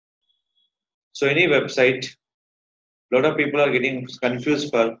So any website, a lot of people are getting confused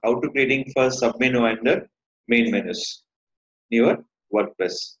for how to creating for submenu and the main menus in your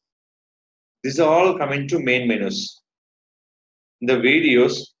WordPress. These are all coming to main menus. In the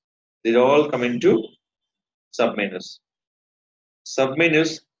videos, they all come into submenus.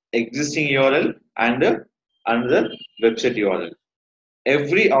 Submenus, existing URL and another website URL.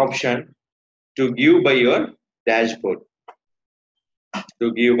 Every option to give by your dashboard.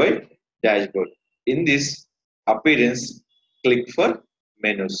 In this appearance, click for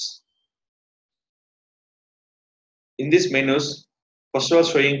menus. In this menus, first of all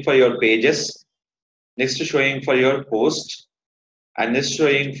showing for your pages, next showing for your post, and next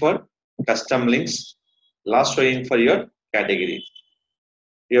showing for custom links, last showing for your category.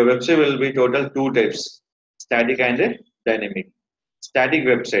 Your website will be total two types, static and dynamic. Static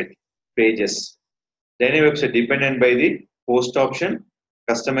website, pages. Dynamic website dependent by the post option,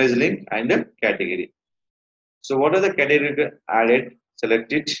 customize link and category. So what are the category added?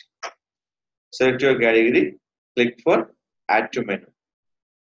 Select it. Select your category. Click for add to menu.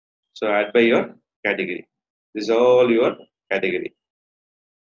 So add by your category. This is all your category.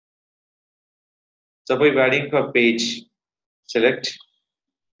 Suppose adding for page. Select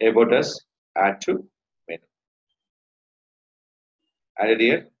about us, add to menu. Added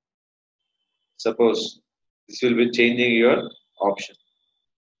here. Suppose this will be changing your option.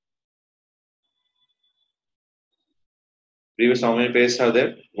 Previous how many pages are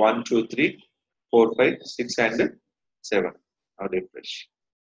there? 1, 2, 3, 4, 5, 6 and 7. Now refresh.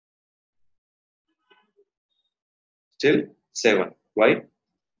 Still 7. Why?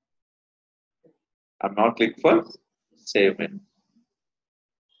 I'm not click for save menu.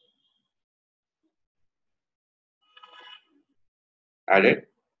 Added.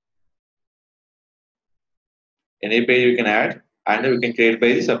 Any page you can add and we can create by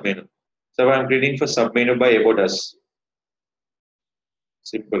the submenu. So I'm creating for submenu by about us.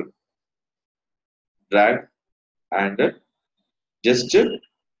 Simple. Drag and just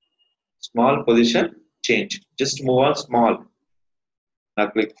small position change. Just move on small. Now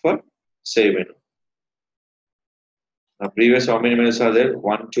click for save menu. Now previous how many menus are there?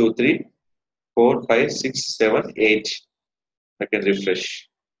 1, 2, 3, 4, 5, 6, 7, 8. I can refresh.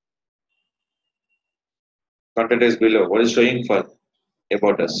 Content is below. What is showing for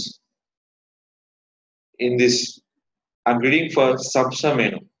about us? In this, I'm reading for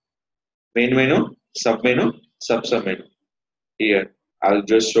submenu. Main menu, submenu, submenu. Here, I'll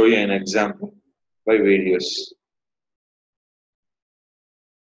just show you an example by videos.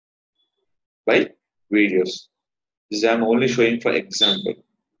 This I'm only showing for example.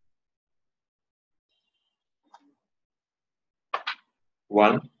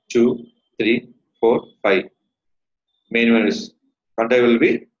 1, 2, 3, 4, 5. Main menus. Content will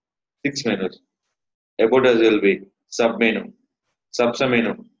be 6 menus. About us will be submenu,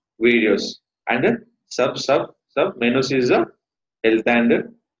 submenu, videos, and submenus is a health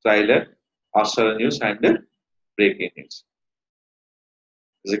and trailer, Australian news and breaking news.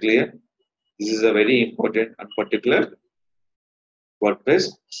 Is it clear? This is a very important and particular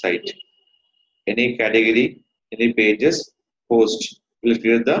WordPress site. Any category, any pages, post will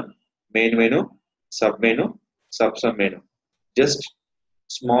create the main menu, submenu, submenu. Just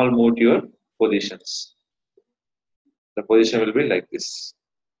small move to your positions. The position will be like this.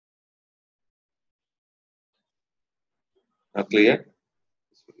 Now clear?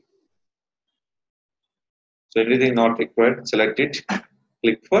 So anything not required, select it,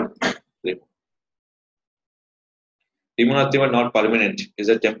 click for remove. Remove nothing but not permanent. Is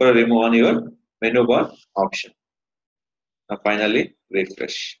a temporary remove on your menu bar option. Now finally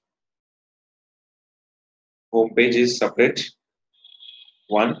refresh. Home page is separate.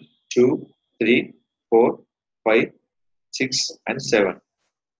 1, 2, 3, 4, 5, 6 and 7.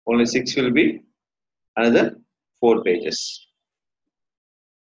 Only 6 will be another 4 pages.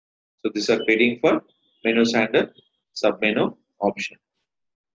 So these are creating for menus and submenu option.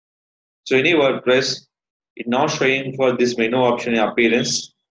 So any WordPress, it not showing for this menu option in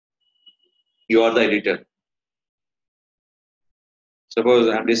appearance, you are the editor. Suppose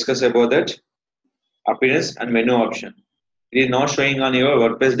I'm discussing about that appearance and menu option. It is not showing on your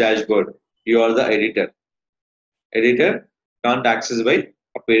WordPress dashboard. You are the editor. Editor can't access by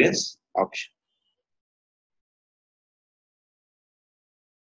appearance option.